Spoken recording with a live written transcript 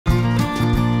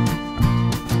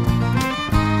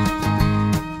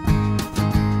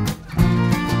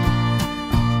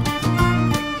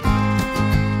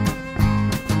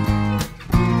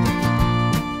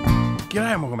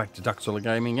back to Duxilla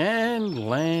Gaming and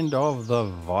Land of the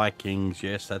Vikings.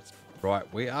 Yes, that's right.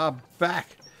 We are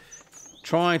back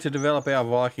trying to develop our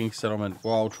Viking settlement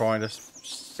while trying to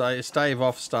stave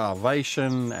off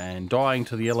starvation and dying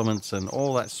to the elements and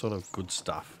all that sort of good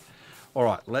stuff. All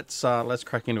right, let's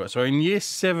crack into it. So in year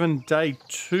 7, day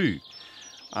 2,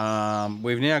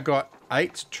 we've now got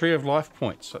 8 Tree of Life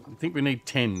points. I think we need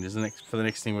 10 is for the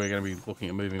next thing we're going to be looking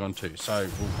at moving on to. So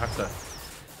we'll have to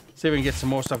see if we can get some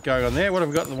more stuff going on there. What have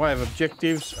we got in the way of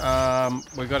objectives?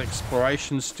 We've got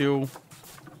exploration still.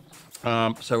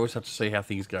 So we'll just have to see how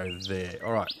things go there.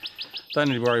 All right. Don't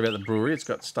need to worry about the brewery. It's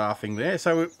got staffing there.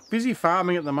 So we're busy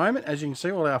farming at the moment. As you can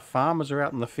see, all our farmers are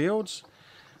out in the fields,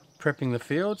 prepping the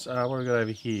fields. What have we got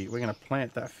over here? We're going to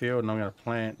plant that field, and I'm going to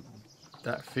plant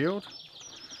that field.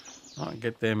 All right,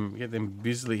 get them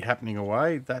busily happening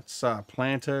away. That's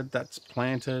planted. That's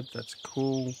planted. That's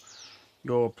cool.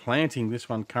 You're planting this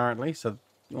one currently, so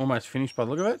almost finished by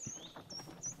the look of it.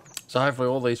 So hopefully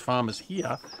all these farmers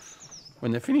here,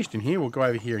 when they're finished in here, we'll go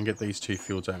over here and get these 2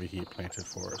 fields over here planted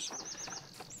for us.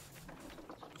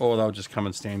 Or they'll just come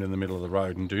and stand in the middle of the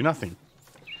road and do nothing.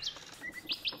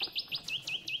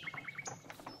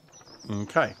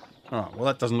 Okay. All right. Well,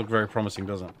 that doesn't look very promising,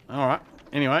 does it? All right.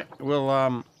 Anyway,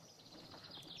 we'll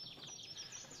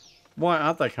why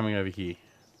aren't they coming over here?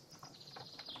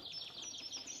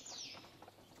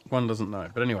 One doesn't know,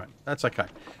 but anyway, that's okay.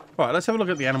 All right, let's have a look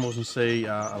at the animals and see.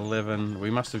 11. We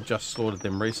must have just slaughtered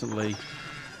them recently.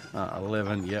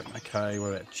 11. Yep. Okay.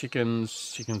 What about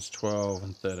chickens? Chickens 12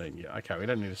 and 13. Yeah. Okay. We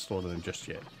don't need to slaughter them just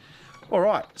yet. All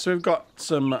right. So we've got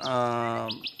some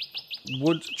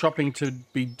wood chopping to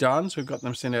be done. So we've got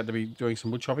them sent out to be doing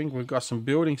some wood chopping. We've got some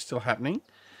building still happening.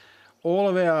 All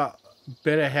of our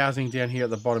better housing down here at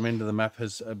the bottom end of the map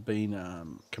has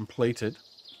been completed.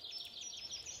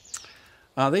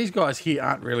 These guys here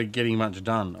aren't really getting much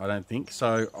done, I don't think.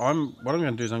 So what I'm going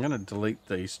to do is I'm going to delete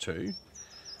these 2.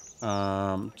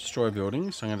 Destroy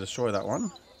buildings. So I'm going to destroy that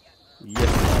one.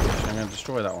 Yes, I'm going to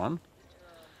destroy that one.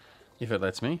 If it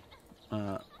lets me.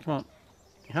 Come on.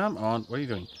 Come on. What are you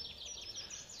doing?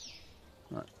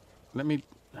 Right. Let me...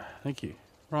 Thank you.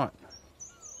 Right.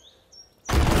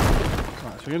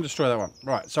 Right, so we're going to destroy that one.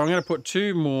 Right, so I'm going to put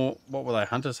 2 more... What were they?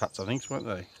 Hunters' huts, I think, weren't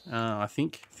they? I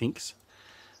think. Thinks.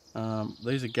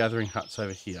 These are gathering huts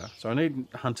over here. So I need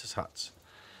hunters' huts.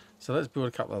 So let's build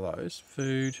a couple of those.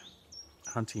 Food,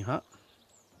 hunting hut.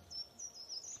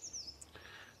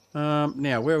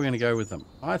 Now, where are we going to go with them?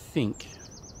 I think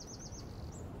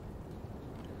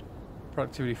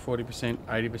productivity 40%,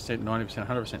 80%, 90%,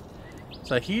 100%.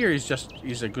 So here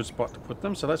is a good spot to put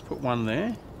them. So let's put one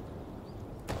there.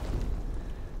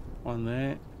 One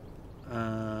there. What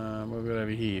have we got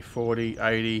over here? 40,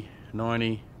 80,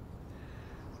 90,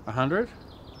 100.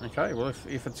 Okay, well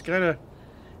if it's gonna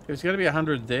be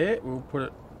 100 there, we'll put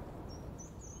it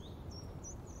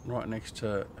right next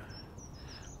to...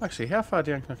 Actually, how far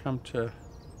down can I come to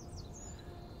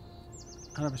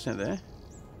 100% there?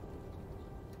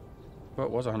 Well,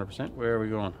 it was 100%. Where are we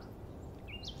going?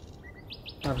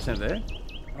 100% there.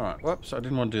 Alright, whoops, I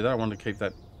didn't want to do that. I wanted to keep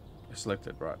that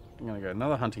selected. Right, I'm going to go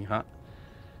another hunting hut.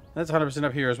 That's 100%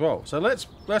 up here as well. So let's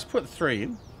put 3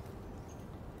 in.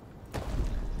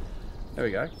 There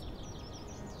we go.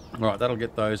 Alright, that'll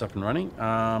get those up and running.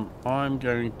 I'm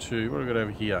going to... What have we got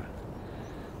over here?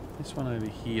 This one over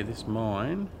here, this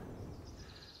mine.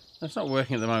 That's not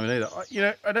working at the moment either. You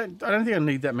know, I don't think I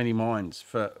need that many mines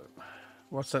for...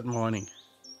 What's that mining?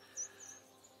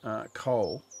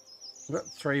 Coal. I've got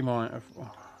 3 mines.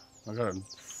 Oh, I've got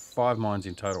 5 mines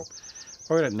in total.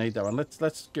 Probably don't need that one.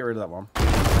 Let's get rid of that one.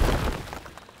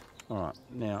 Alright,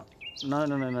 now...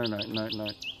 No.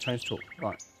 Change tool.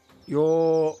 Right.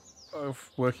 You're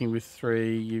working with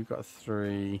 3. You've got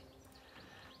 3.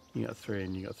 You got 3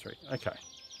 and you got 3. Okay.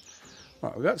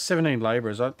 Right, we've got 17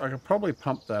 labourers. I could probably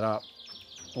pump that up.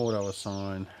 Auto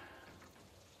assign.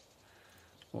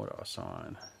 Auto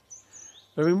assign.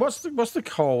 But I mean, what's the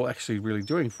coal actually really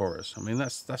doing for us? I mean,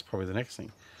 that's probably the next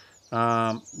thing.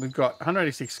 We've got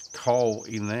 186 coal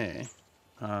in there.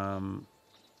 And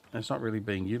it's not really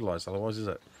being utilised otherwise, is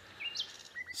it?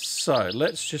 So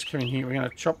let's just come in here. We're going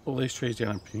to chop all these trees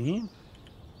down up in here.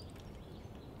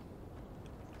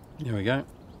 There we go.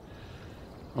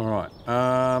 All right.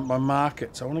 My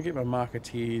markets. I want to get my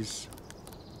marketeers.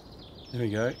 There we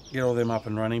go. Get all them up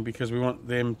and running because we want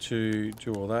them to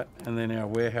do all that. And then our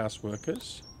warehouse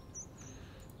workers.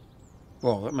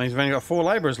 Well, that means we've only got 4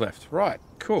 labourers left. Right.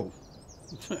 Cool.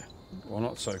 Well,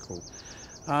 not so cool.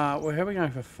 Well, how are we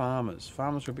going for farmers?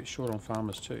 Farmers are a bit short on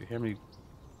farmers too. How many?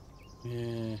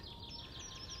 Yeah.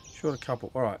 Short a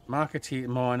couple. All right. Marketeer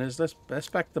miners. Let's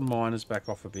back the miners back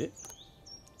off a bit.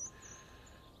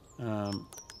 So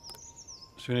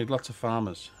we need lots of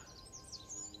farmers.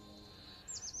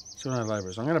 200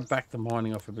 labourers. I'm going to back the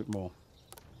mining off a bit more.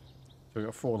 So we've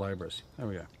got 4 labourers. There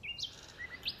we go.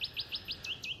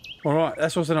 Alright,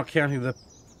 that's also not counting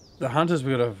the hunters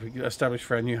we've got to establish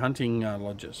for our new hunting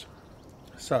lodges.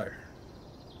 So,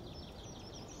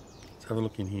 let's have a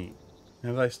look in here.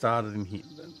 Have they started in here?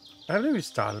 They haven't even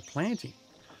started planting.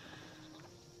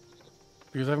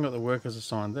 Because I haven't got the workers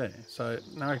assigned there. So,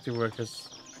 no active workers.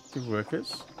 Active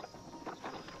workers.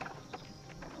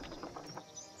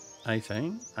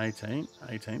 18, 18,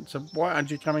 18. So why aren't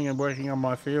you coming and working on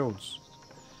my fields?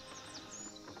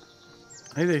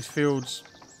 I need these fields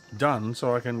done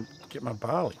so I can get my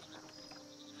barley.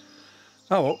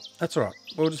 Oh well, that's alright.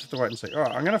 We'll just have to wait and see.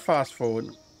 Alright, I'm going to fast forward.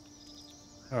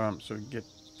 So we can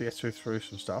get through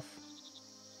some stuff.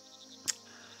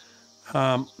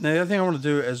 Now the other thing I want to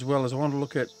do as well is I want to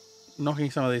look at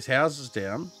knocking some of these houses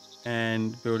down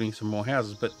and building some more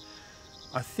houses. But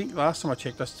I think last time I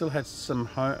checked, I still had some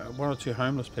 1 or 2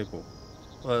 homeless people.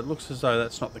 Well, it looks as though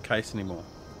that's not the case anymore.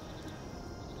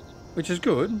 Which is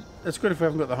good. It's good if we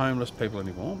haven't got the homeless people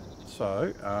anymore.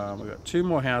 So, we've got 2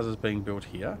 more houses being built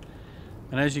here.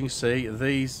 And as you can see,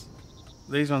 these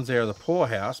ones there are the poor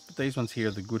house, but these ones here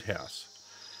are the good house.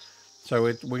 So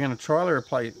we're going to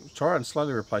try and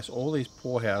slowly replace all these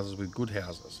poor houses with good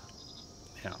houses.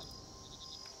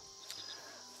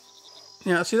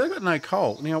 Now, see, they've got no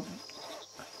coal. Now,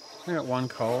 we got 1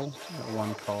 coal. We got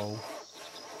 1 coal.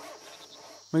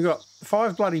 We got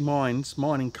 5 bloody mines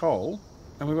mining coal,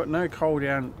 and we've got no coal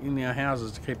down in our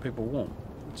houses to keep people warm.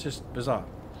 It's just bizarre.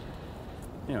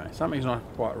 Anyway, something's not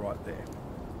quite right there.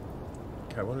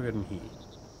 Okay, what do we got in here?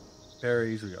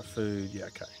 Berries. We got food. Yeah,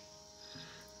 okay.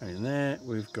 And in there,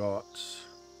 we've got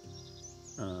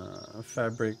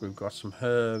fabric. We've got some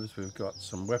herbs. We've got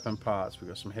some weapon parts. We've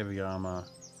got some heavy armor,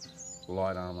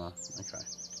 light armor. Okay.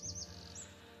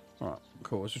 Alright,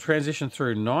 cool. So transition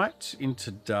through night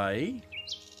into day.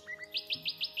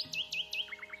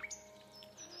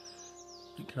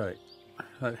 Okay.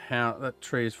 That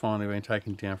tree has finally been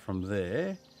taken down from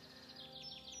there.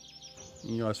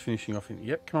 You guys finishing off in...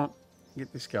 Yep, come on.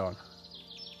 Get this going.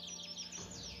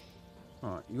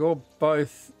 Alright, you're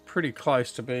both pretty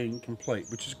close to being complete,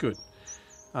 which is good.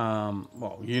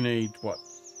 Well, you need, what,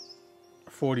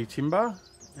 40 timber,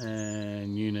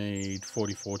 and you need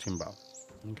 44 timber.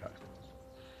 Okay.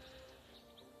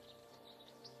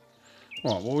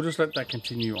 Alright, well, we'll just let that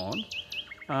continue on.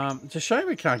 It's a shame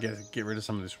we can't get rid of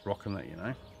some of this rock and that, you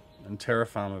know, and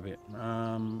terraform a bit.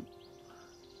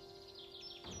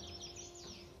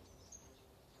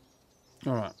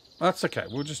 Alright, that's okay.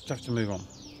 We'll just have to move on.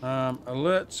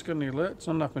 Alerts, got any alerts?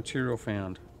 Not enough material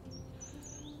found.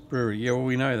 Brewery, yeah, well,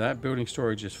 we know that. Building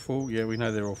storage is full. Yeah, we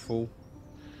know they're all full.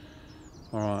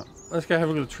 Alright, let's go have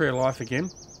a look at the Tree of Life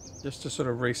again, just to sort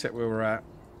of reset where we're at.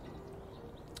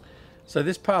 So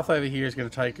this path over here is going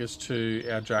to take us to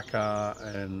our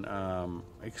Drakkar and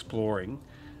exploring,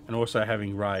 and also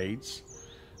having raids.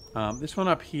 This one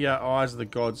up here, Eyes of the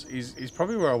Gods, is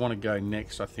probably where I want to go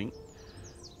next, I think.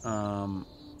 And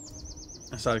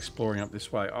start exploring up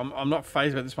this way. I'm not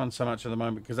phased about this one so much at the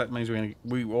moment, because that means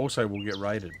we also will get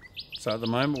raided. So at the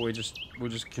moment we'll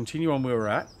just continue on where we're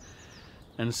at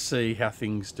and see how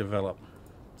things develop.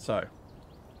 So,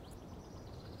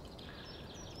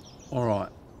 all right.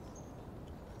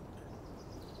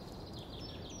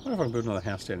 I wonder if I can build another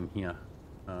house down in here.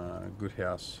 Good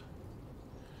house.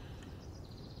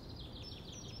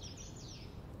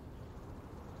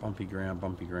 Bumpy ground,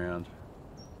 bumpy ground.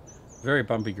 Very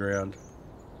bumpy ground.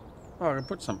 Oh, I can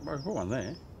put one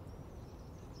there.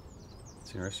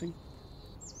 That's interesting.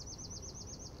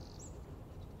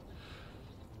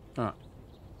 Alright.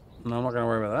 No, I'm not going to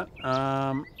worry about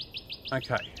that.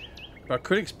 Okay. But I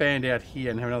could expand out here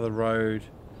and have another road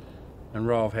and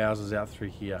row of houses out through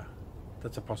here.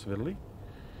 That's a possibility.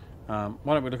 Why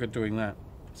don't we look at doing that?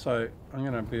 So, I'm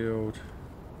going to build...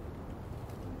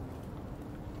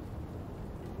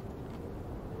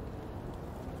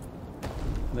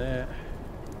 there.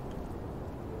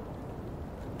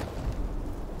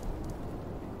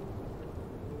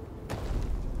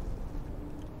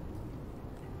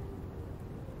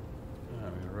 I'm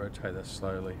going to rotate that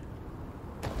slowly.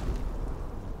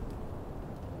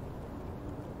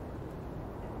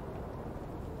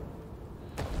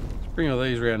 Let's bring all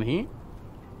these around here.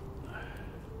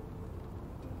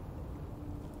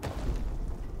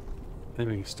 Then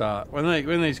we can start. When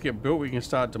these get built, we can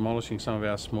start demolishing some of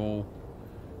our small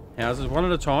houses one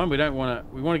at a time. We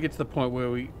want to get to the point where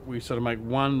we sort of make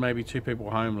 1, maybe 2 people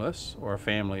homeless, or a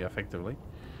family effectively,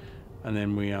 and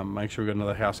then we make sure we've got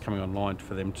another house coming online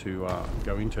for them to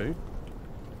go into.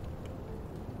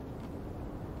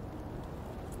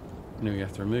 Now we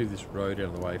have to remove this road out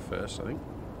of the way first, I think.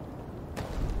 There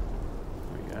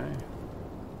we go.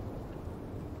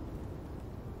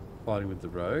 Fighting with the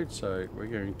road, so we're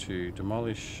going to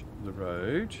demolish the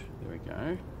road. There we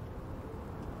go.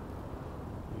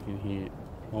 You can hear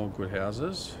all good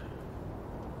houses.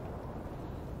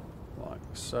 Like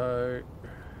so.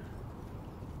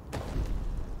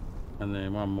 And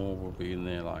then one more will be in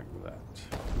there like that.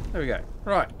 There we go.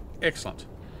 Right, excellent.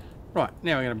 Right,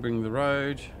 now we're going to bring the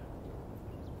road.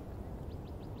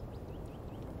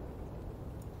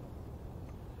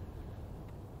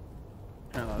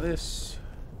 Out like this.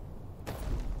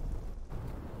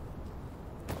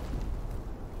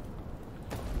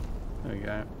 There we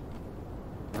go.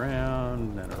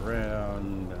 Around and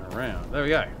around and around. There we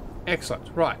go. Excellent.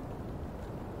 Right.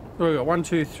 So we've got 1,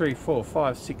 2, 3, 4,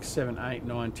 5, 6, 7, 8,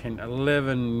 9, 10,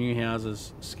 11 new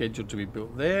houses scheduled to be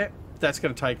built there. That's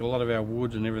going to take a lot of our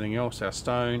wood and everything else, our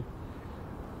stone.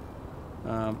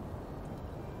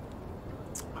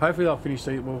 Hopefully they'll finish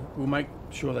these. We'll make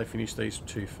sure they finish these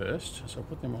 2 first. So I'll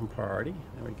put them on priority.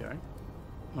 There we go.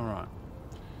 All right.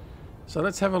 So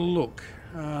let's have a look.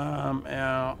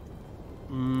 Our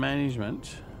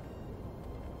management.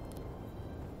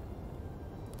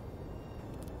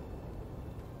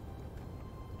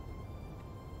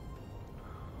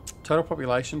 Total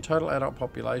population, total adult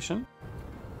population.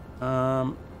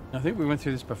 I think we went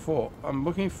through this before. I'm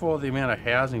looking for the amount of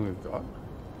housing we've got.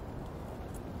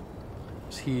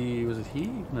 Was it here?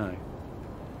 No.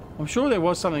 I'm sure there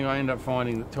was something I ended up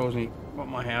finding that tells me what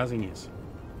my housing is.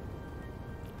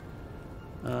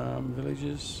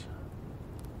 Villages.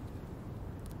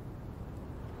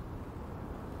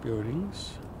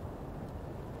 Buildings.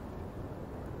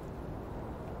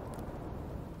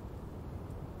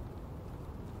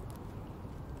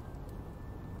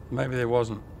 Maybe there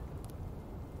wasn't.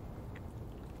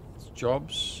 It's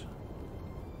jobs.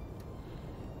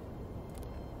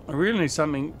 I really need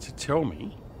something to tell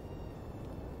me.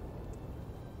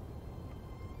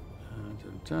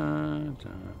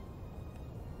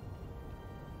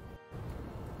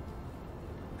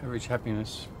 Average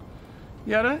happiness.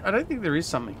 Yeah, I don't think there is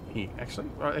something here, actually.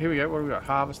 Right, here we go. What have we got?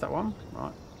 Harvest that one.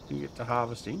 Right, you can get to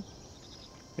harvesting.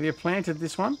 Have you planted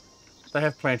this one? They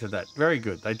have planted that. Very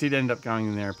good. They did end up going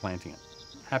in there and planting it.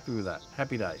 Happy with that.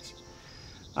 Happy days.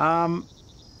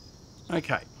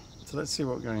 Okay, so let's see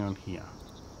what's going on here.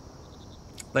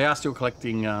 They are still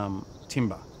collecting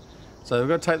timber. So we've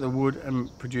got to take the wood and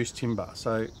produce timber.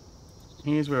 So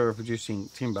here's where we're producing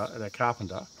timber at our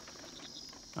carpenter.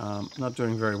 Not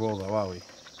doing very well though, are we?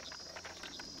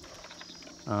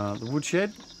 The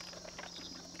woodshed.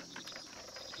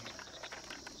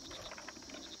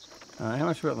 How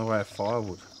much we got in the way of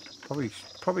firewood?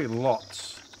 Probably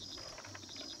lots.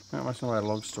 Not much in the way of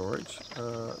log storage.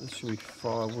 This should be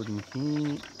firewood in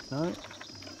here. No.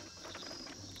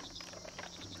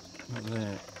 Not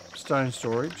there. Stone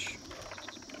storage.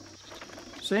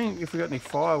 Seeing if we got any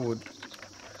firewood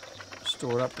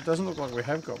stored up. It doesn't look like we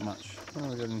have got much. What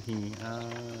have we got in here?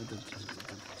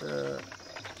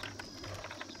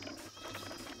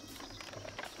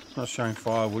 It's not showing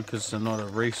firewood because it's not a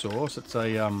resource. It's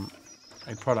a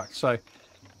product. So,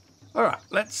 all right,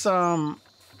 let's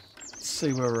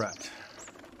see where we're at.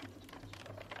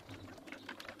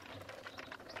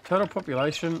 Total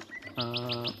population.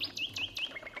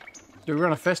 Do we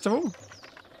run a festival?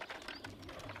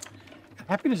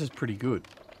 Happiness is pretty good.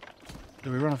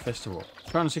 Do we run a festival?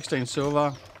 216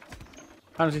 silver,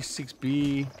 166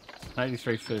 beer,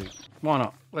 83 food. Why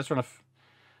not? Let's run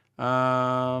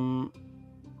a...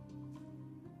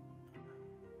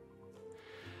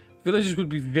 Villagers would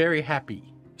be very happy.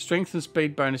 Strength and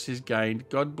speed bonuses gained.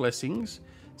 God blessings.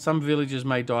 Some villagers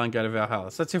may die and go to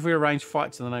Valhalla. So that's if we arrange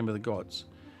fights in the name of the gods.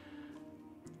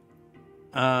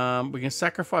 We can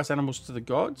sacrifice animals to the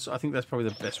gods. I think that's probably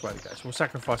the best way to go. So we'll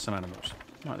sacrifice some animals.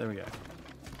 Right, there we go.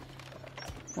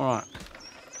 Alright.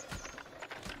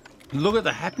 Look at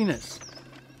the happiness.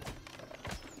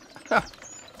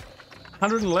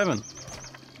 111.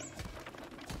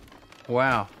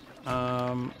 Wow.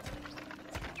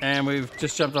 And we've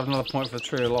just jumped up another point for the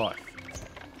Tree of Life.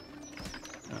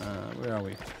 Where are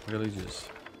we? Villages.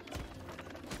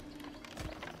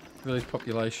 Village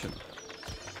population.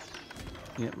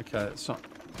 Yep, okay, it's not...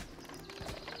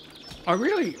 I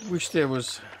really wish there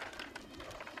was...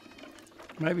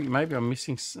 Maybe I'm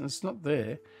missing... It's not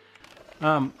there.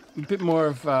 A bit more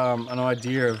of an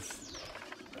idea of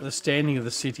the standing of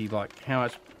the city, like how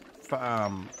much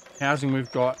housing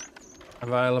we've got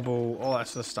available, all that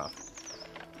sort of stuff.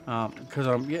 Because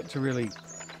I'm yet to really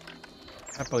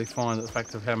happily find the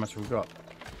fact of how much we've got.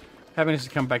 Happiness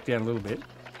has come back down a little bit,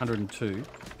 102.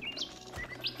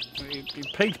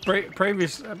 it peaked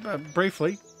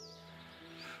briefly.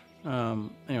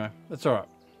 Anyway, that's all right.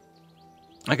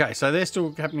 Okay, so they're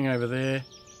still happening over there.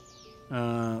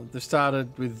 They've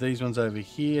started with these ones over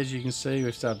here. As you can see,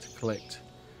 we've started to collect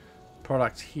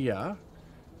product here.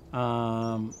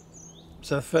 So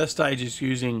the first stage is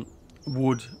using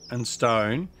wood and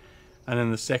stone, and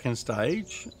then the second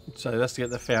stage, so that's to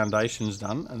get the foundations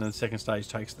done, and then the second stage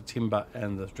takes the timber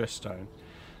and the dress stone.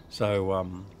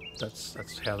 So that's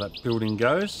how that building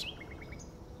goes.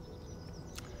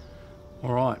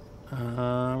 All right,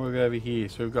 we'll go over here.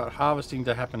 So we've got harvesting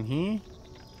to happen here.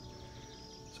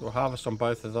 So we'll harvest on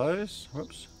both of those.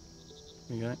 Whoops.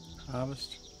 There we go.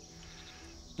 Harvest.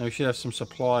 Now we should have some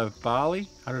supply of barley.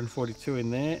 142 in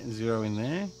there, 0 in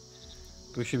there.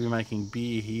 We should be making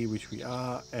beer here, which we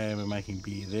are, and we're making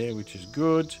beer there, which is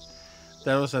good.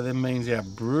 That also then means our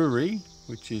brewery,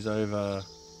 which is over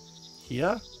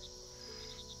here,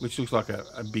 which looks like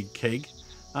a big keg.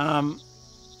 That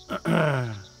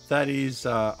is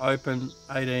open,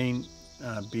 18,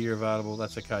 beer available.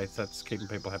 That's okay. That's keeping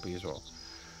people happy as well.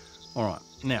 All right,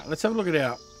 now let's have a look at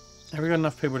have we got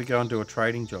enough people to go and do a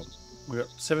trading job? We've got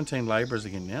 17 labourers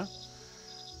again now.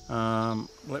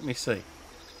 Let me see.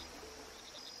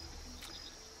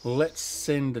 Let's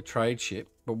send a trade ship,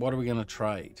 but what are we going to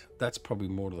trade? That's probably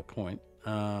more to the point.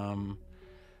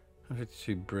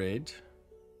 152 bread.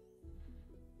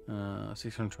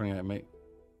 628 meat.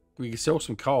 We can sell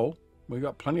some coal. We've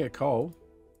got plenty of coal.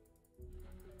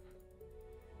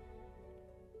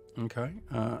 Okay,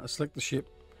 select the ship.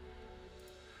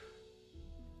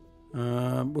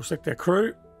 We'll select our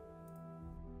crew.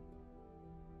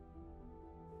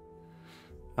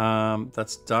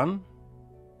 That's done.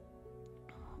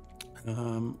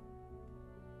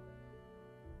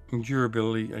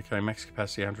 Durability, okay, max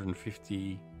capacity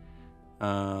 150.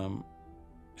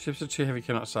 Ships are too heavy,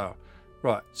 cannot sail.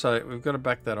 Right, so we've got to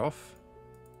back that off.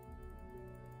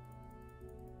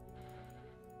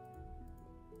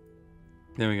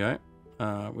 There we go.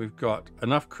 We've got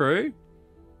enough crew,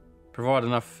 provide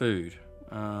enough food.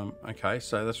 Okay,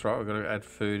 so that's right, we've got to add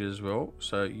food as well.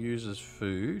 So it uses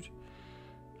food.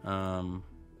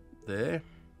 There.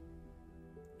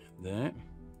 There.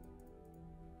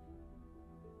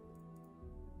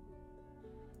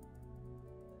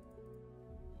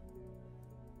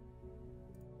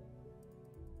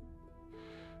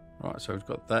 Right, so we've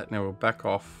got that. Now we'll back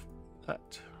off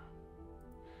that.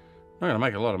 Not going to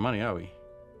make a lot of money, are we?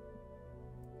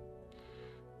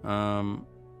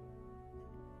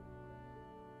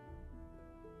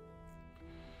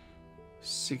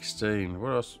 16.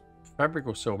 What else? Fabric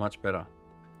will sell much better.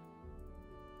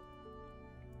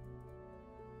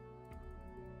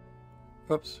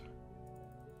 Oops.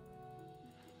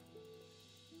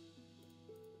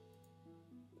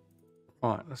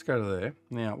 Right, let's go to there.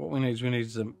 Now, what we need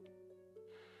is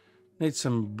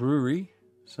some brewery,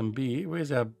 some beer.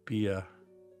 Where's our beer?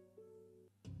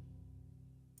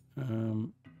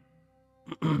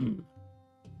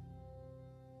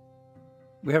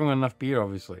 We haven't got enough beer,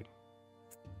 obviously.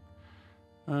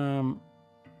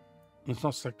 It's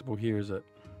not selectable here, is it?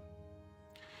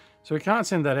 So we can't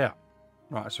send that out.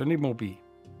 Right, so we need more beer.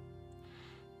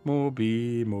 More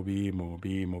beer, more beer, more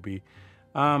beer, more beer.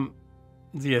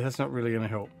 Yeah, that's not really going to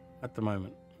help at the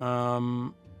moment.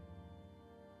 Right,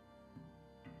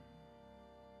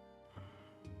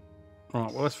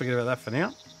 well, let's forget about that for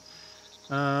now.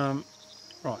 Right,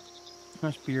 how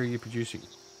much beer are you producing?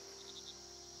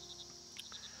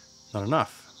 Not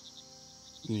enough.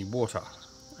 You need water.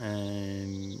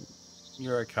 And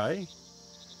you're okay.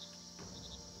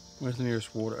 Where's the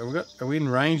nearest water? Are we in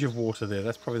range of water there?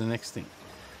 That's probably the next thing.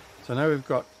 So now we've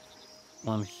got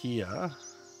one here.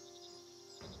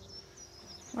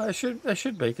 Well, they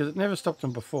should be, because it never stopped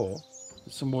them before.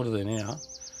 There's some water there now.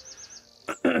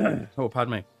 Oh,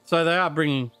 pardon me. So they are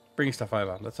bringing stuff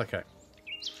over. That's okay.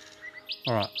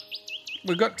 All right,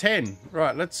 we've got 10.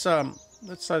 Right, let's slow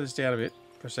this down a bit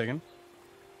for a second.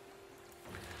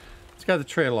 Let's go to the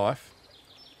Tree of Life.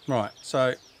 Right,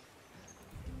 so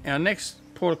our next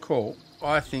port of call,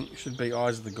 I think, should be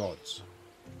Eyes of the Gods.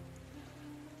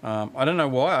 I don't know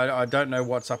why. I don't know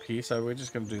what's up here, so we're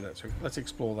just going to do that. So let's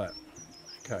explore that.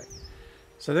 Okay.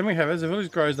 So then we have, as the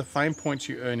village grows, the fame points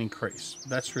you earn increase.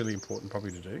 That's really important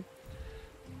probably to do.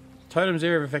 Totem's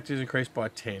area of effect is increased by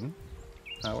 10.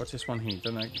 What's this one here?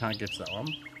 Don't know, can't get to that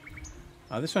one.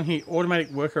 This one here,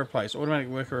 automatic worker replace. Automatic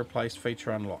worker replace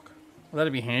feature unlock. Well,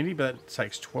 that'd be handy, but that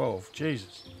takes 12.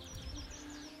 Jesus.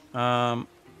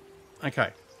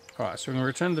 Okay. Alright, so we're going to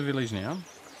return to the village now.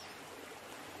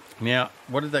 Now,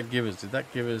 what did that give us? Did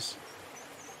that give us...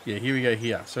 Yeah, here we go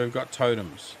here. So we've got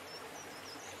totems.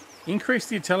 Increase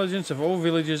the intelligence of all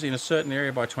villagers in a certain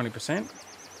area by 20%.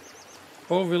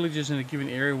 All villagers in a given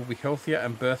area will be healthier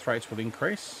and birth rates will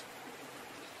increase.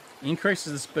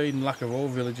 Increases the speed and luck of all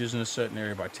villagers in a certain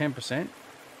area by 10%.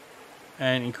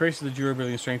 And increases the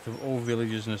durability and strength of all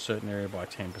villagers in a certain area by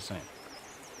 10%.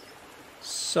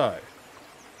 So,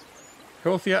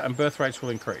 healthier and birth rates will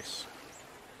increase.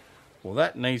 Well,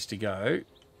 that needs to go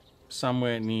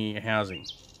somewhere near housing.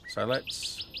 So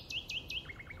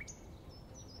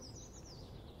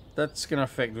that's going to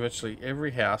affect virtually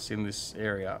every house in this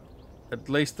area, at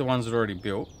least the ones that are already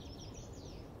built.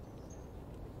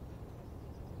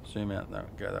 Zoom out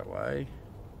and go that way.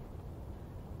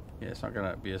 Yeah, it's not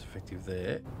going to be as effective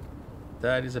there.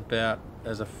 That is about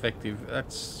as effective. I'm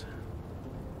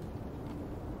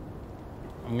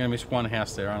going to miss one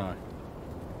house there, aren't I?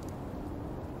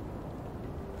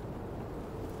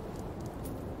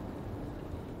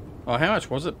 Oh, how much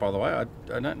was it, by the way? I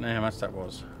don't know how much that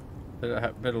was.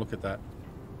 Better look at that.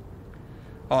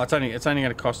 Oh, it's only going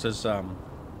to cost us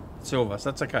silver,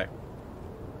 so that's okay.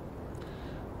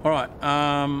 All right.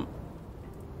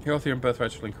 Healthier and birth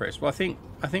rates will increase. Well,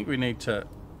 I think we need to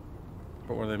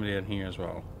put one of them down here as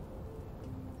well.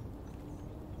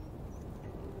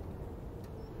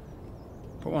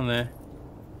 Put one there.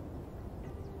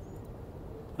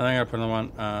 I think I'm going to put another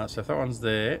one. So if that one's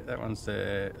there, that one's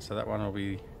there. So that one will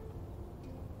be...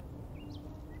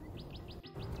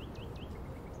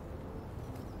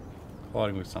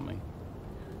 colliding with something.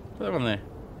 Put that one there.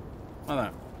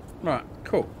 Like that. Right,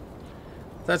 cool.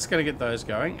 That's going to get those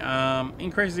going.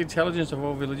 Increase the intelligence of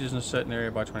all villagers in a certain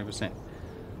area by 20%.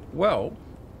 Well,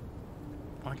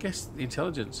 I guess the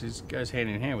intelligence goes hand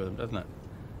in hand with them, doesn't it?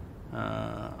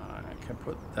 I can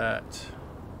put that...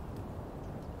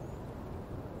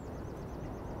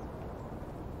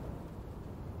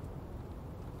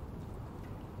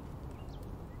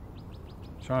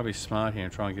 Trying to be smart here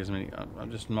and try and get as many...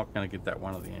 I'm just not going to get that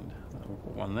one at the end. We'll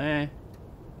put one there.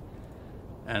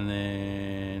 And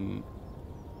then...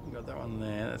 we've got that one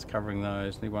there. That's covering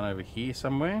those. Need one over here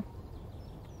somewhere.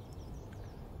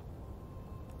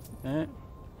 Yeah.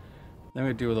 Then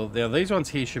we deal with all... Now, these ones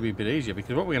here should be a bit easier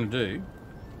because what we're going to do...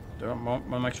 I want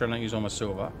to make sure I don't use all my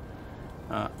silver.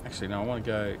 Actually, no. I want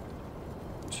to go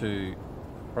to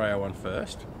Braille one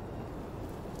first.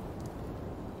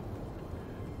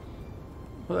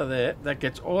 Put that there. That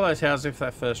gets all those houses for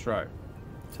that first row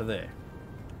to there.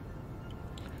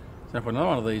 So I put another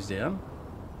one of these down.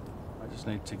 I just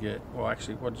need to get... well,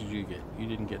 actually, what did you get? You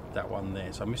didn't get that one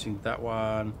there. So I'm missing that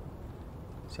one.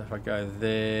 So if I go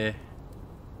there...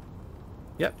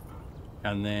 yep.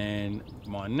 And then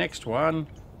my next one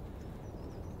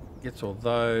gets all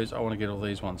those. I want to get all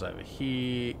these ones over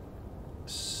here.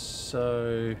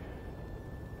 So...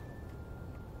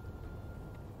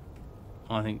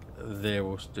 I think there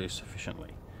will do sufficiently.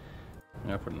 I'm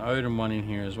going to put an Odin one in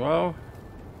here as well.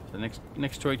 So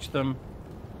next to each of them.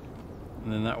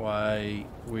 And then that way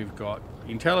we've got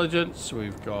intelligence,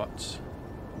 we've got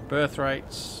birth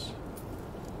rates,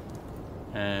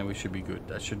 and we should be good.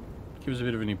 That should give us a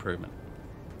bit of an improvement.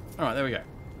 Alright, there we go.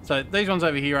 So these ones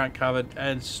over here aren't covered.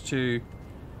 As to...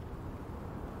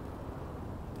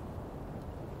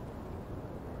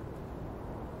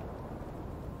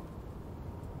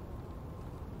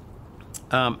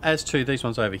 these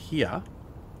ones over here,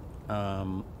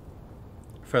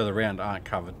 further around aren't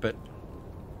covered, but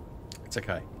it's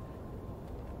okay.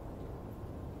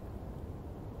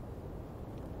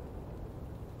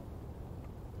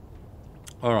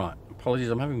 Alright, apologies,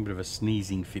 I'm having a bit of a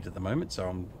sneezing fit at the moment,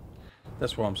 so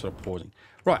that's why I'm sort of pausing.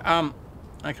 Right,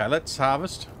 okay, let's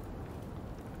harvest.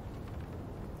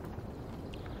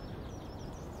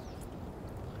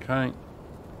 Okay.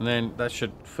 And then that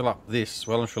should fill up this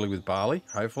well and truly with barley,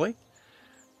 hopefully.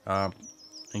 And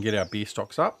get our beer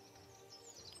stocks up.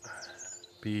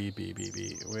 Beer.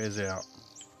 Where's our...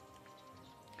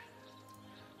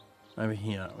 over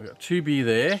here. We've got 2 beer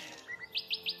there.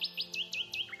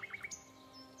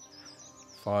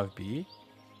 5 beer.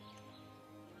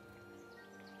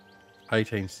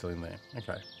 18 still in there.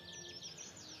 Okay.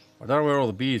 I don't know where all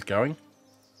the beer's going.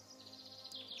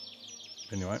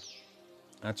 Anyway,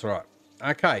 that's all right.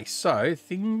 Okay, so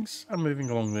things are moving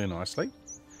along there nicely.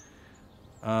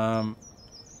 Has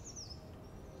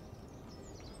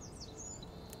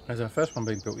our first one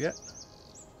been built yet?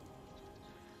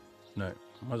 No.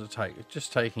 What does it take? It's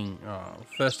just taking...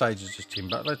 first stage is just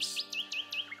timber. Let's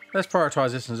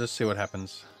prioritise this and just see what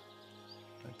happens.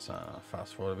 Let's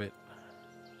fast forward a bit.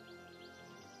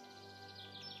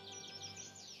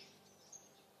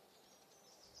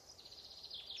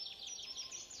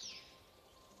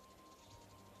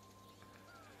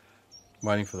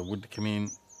 Waiting for the wood to come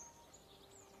in.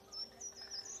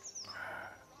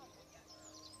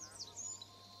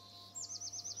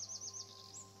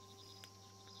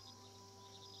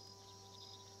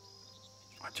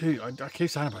 I keep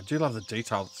saying it, but I do love the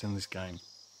detail that's in this game.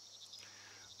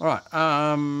 All right.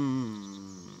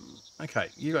 Okay,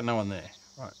 you got no one there.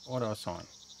 Right, what do I sign?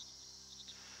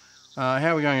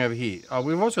 How are we going over here? Oh,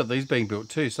 we've also got these being built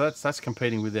too, so that's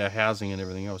competing with our housing and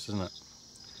everything else, isn't it?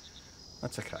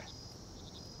 That's okay.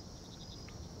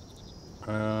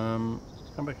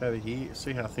 Come back over here,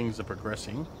 see how things are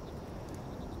progressing.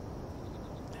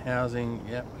 Housing,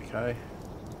 yep, okay.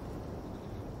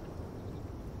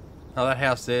 Oh, that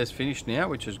house there is finished now,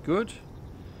 which is good.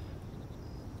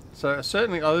 So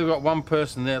certainly, oh, we've got one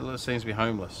person there that seems to be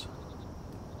homeless.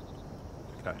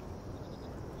 Okay.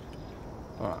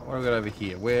 All right, what have we got over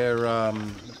here? We're a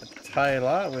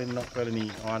tailor. We've not got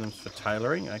any items for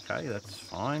tailoring. Okay, that's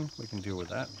fine. We can deal with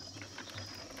that.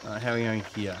 How are we going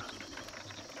here?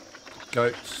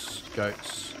 Goats,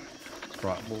 goats.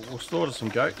 Right, we'll slaughter some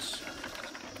goats.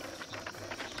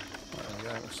 There we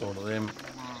go. We'll slaughter them.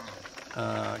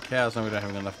 Cows, no, we don't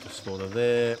have enough to slaughter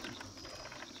there.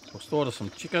 We'll slaughter some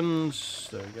chickens.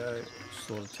 There we go.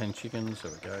 Slaughter 10 chickens.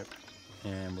 There we go.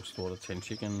 And we'll slaughter 10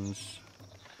 chickens.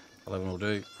 11 will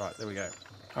do. Right, there we go.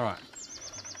 All right.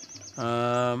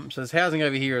 So there's housing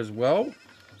over here as well,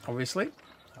 obviously.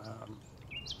 I'm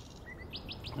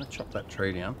going to chop that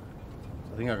tree down.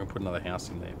 I think I can put another house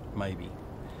in there, maybe.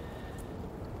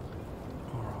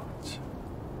 All right.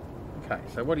 Okay,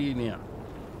 so what are you now?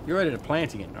 You're ready to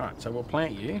plant again. All right, so we'll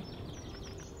plant you.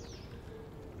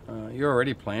 You're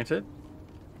already planted.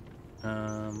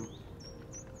 I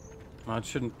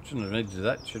shouldn't have needed to do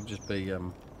that. It should just be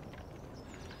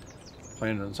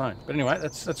planted on its own. But anyway,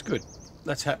 that's good.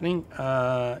 That's happening.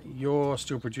 You're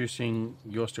still producing.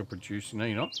 You're still producing. No,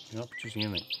 you're not. You're not producing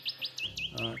anything.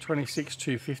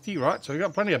 26,250. Right. So we've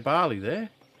got plenty of barley there.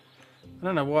 I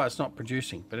don't know why it's not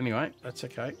producing, but anyway, that's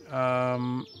okay.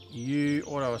 You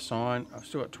auto assign. I've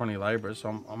still got 20 labourers,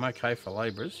 so I'm okay for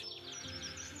labourers.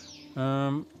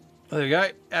 There we go.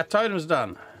 Our totem's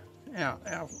done.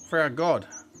 For our god.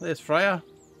 There's Freya.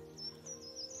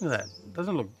 Look at that.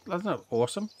 Doesn't it look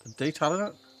awesome? The detail in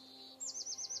it.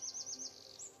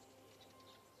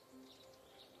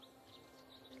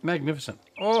 Magnificent.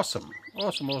 Awesome.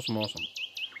 Awesome, awesome, awesome.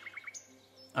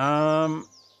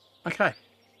 Okay.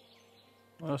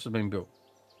 What else has been built?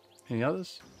 Any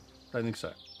others? Don't think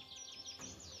so.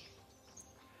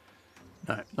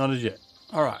 No, not as yet.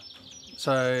 Alright.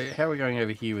 So, how are we going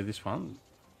over here with this one?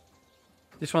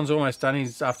 This one's almost done.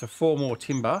 He's after 4 more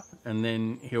timber, and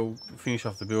then he'll finish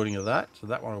off the building of that. So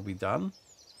that one will be done.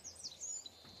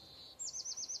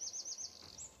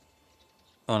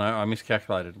 Oh no, I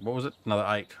miscalculated. What was it? Another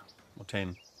 8 or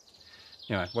 10.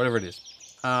 Anyway, whatever it is.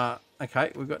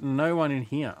 Okay, we've got no one in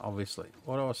here, obviously.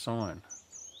 What do I assign?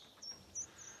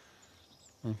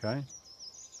 Okay,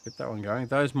 get that one going.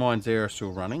 Those mines there are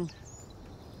still running.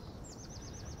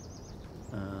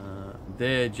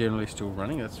 They're generally still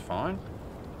running. That's fine.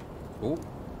 Cool.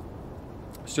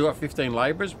 Still got 15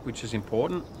 labourers, which is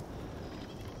important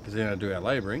because they're going to do our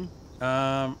labouring.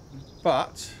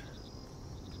 But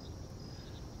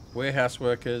warehouse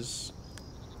workers.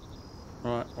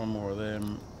 Right, one more of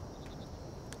them.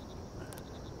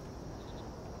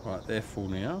 Right, they're full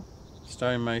now.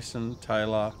 Stonemason,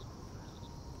 tailor,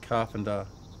 carpenter,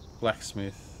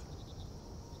 blacksmith,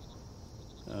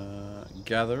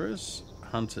 gatherers,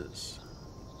 hunters.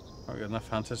 I've got enough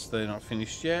hunters, they're not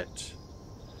finished yet.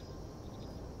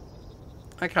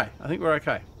 Okay, I think we're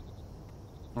okay.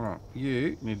 Alright,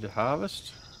 you need to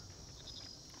harvest.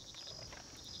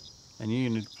 And you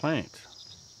need to plant.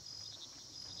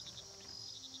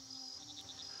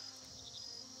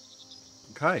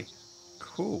 Okay,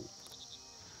 cool.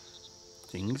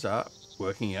 Things are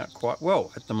working out quite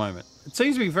well at the moment. It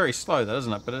seems to be very slow though,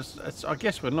 doesn't it? But it's I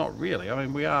guess we're not really. I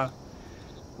mean, we are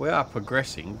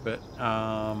progressing, but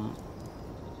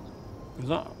there's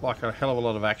not like a hell of a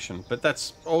lot of action. But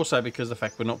that's also because of the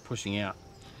fact we're not pushing out.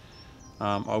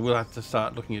 I will have to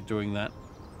start looking at doing that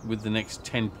with the next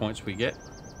 10 points we get.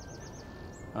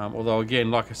 Although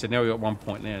again, like I said, now we've got 1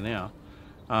 point now.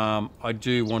 I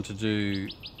do want to do,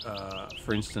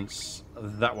 for instance,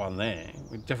 that one there.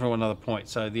 We definitely want another point.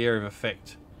 So the area of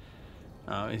effect.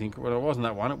 I think, well, it wasn't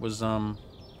that one. It was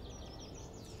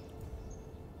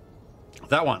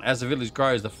that one. As the village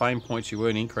grows, the fame points you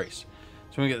earn increase.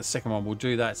 So when we get the second one, we'll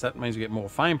do that. So that means we get more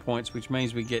fame points, which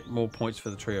means we get more points for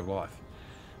the Tree of Life.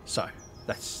 So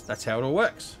that's how it all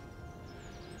works.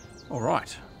 All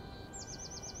right.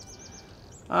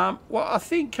 Well, I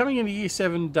think coming into Year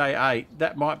 7, Day 8,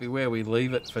 that might be where we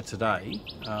leave it for today.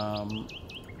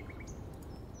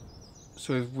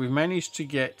 So we've managed to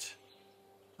get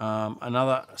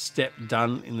another step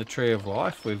done in the Tree of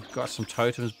Life. We've got some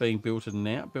totems being built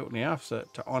now, so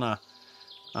to honour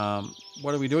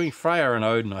What are we doing? Freya and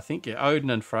Odin, I think. Yeah, Odin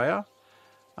and Freya.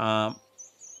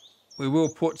 We will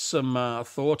put some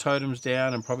Thor totems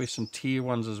down and probably some tier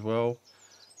ones as well.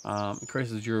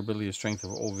 Increases the durability and strength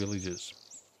of all villages.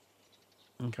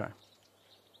 Okay.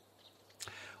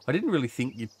 I didn't really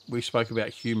think we spoke about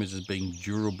humans as being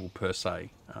durable per se.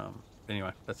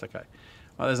 Anyway, that's okay.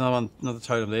 Oh, there's another one, another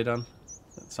totem there done.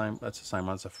 That's the same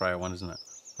one. It's a Freya one, isn't it?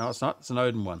 No, it's not. It's an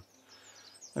Odin one.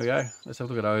 There we go. Let's have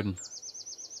a look at Odin.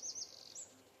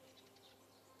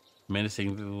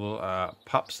 Menacing little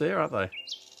pups there, aren't they?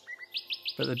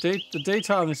 But the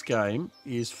detail in this game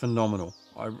is phenomenal.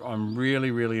 I'm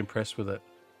really, really impressed with it.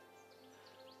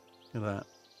 Look at that.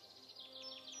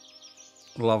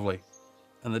 Lovely.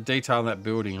 And the detail in that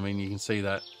building, I mean, you can see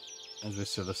that as we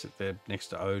sort of sit there next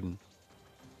to Odin.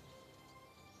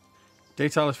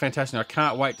 Detail is fantastic. I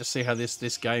can't wait to see how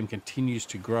this game continues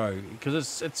to grow,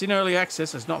 because it's in early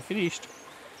access. It's not finished.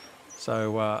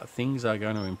 So things are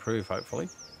going to improve, hopefully.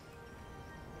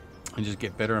 And just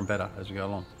get better and better as we go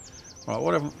along. Right,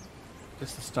 whatever.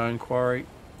 Just the stone quarry.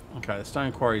 Okay, the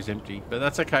stone quarry is empty, but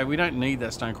that's okay. We don't need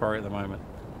that stone quarry at the moment.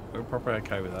 We're probably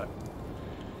okay with that.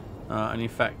 And in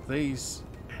fact, these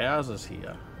houses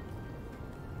here.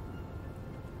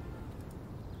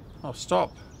 Oh,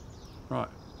 stop. Right.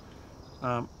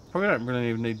 Probably don't really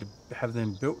even need to have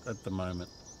them built at the moment.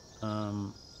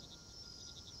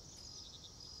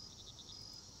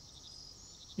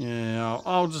 Yeah,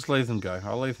 I'll just leave them go.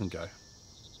 I'll leave them go.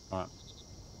 Alright.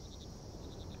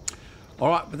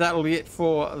 Alright, but that'll be it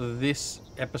for this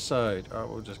episode. Alright,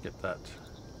 we'll just get that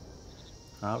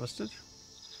harvested.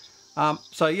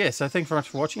 So thanks very much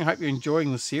for watching. I hope you're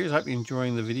enjoying the series. I hope you're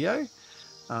enjoying the video.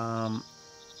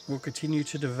 We'll continue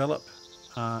to develop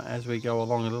as we go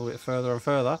along a little bit further and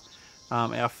further.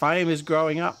 Our fame is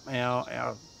growing up.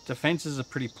 Our defenses are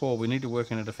pretty poor. We need to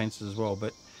work on our defenses as well,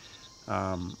 but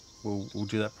we'll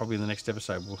do that probably in the next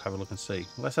episode. We'll have a look and see.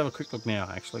 Let's have a quick look now,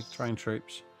 actually. Train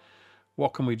troops.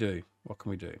 What can we do? What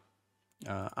can we do?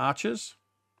 Archers.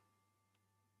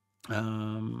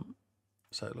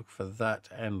 So look for that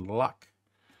and luck.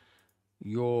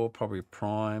 You're probably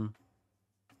prime.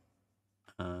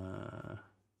 So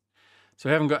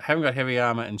we haven't got heavy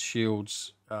armor and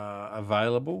shields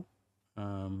available.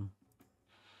 Train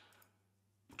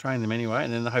them anyway,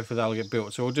 and then hopefully they'll get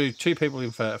built. So we'll do 2 people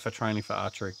in for training for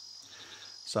archery.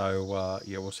 So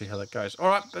yeah, we'll see how that goes. All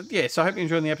right, but yeah, so I hope you're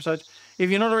enjoying the episode. If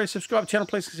you're not already subscribed to the channel,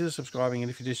 please consider subscribing. And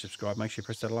if you do subscribe, make sure you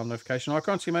press that alarm notification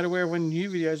icon so you're made aware of when new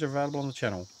videos are available on the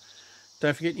channel.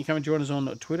 Don't forget, you come and join us on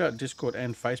Twitter, Discord,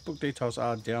 and Facebook. Details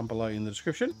are down below in the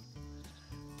description.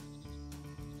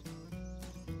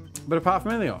 But apart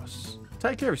from anything else,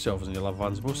 take care of yourselves and your loved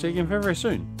ones. We'll see you again very, very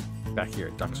soon. Back here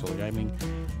at Duxall Gaming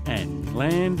and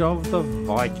Land of the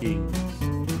Vikings.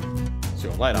 See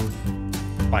you all later.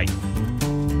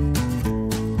 Bye.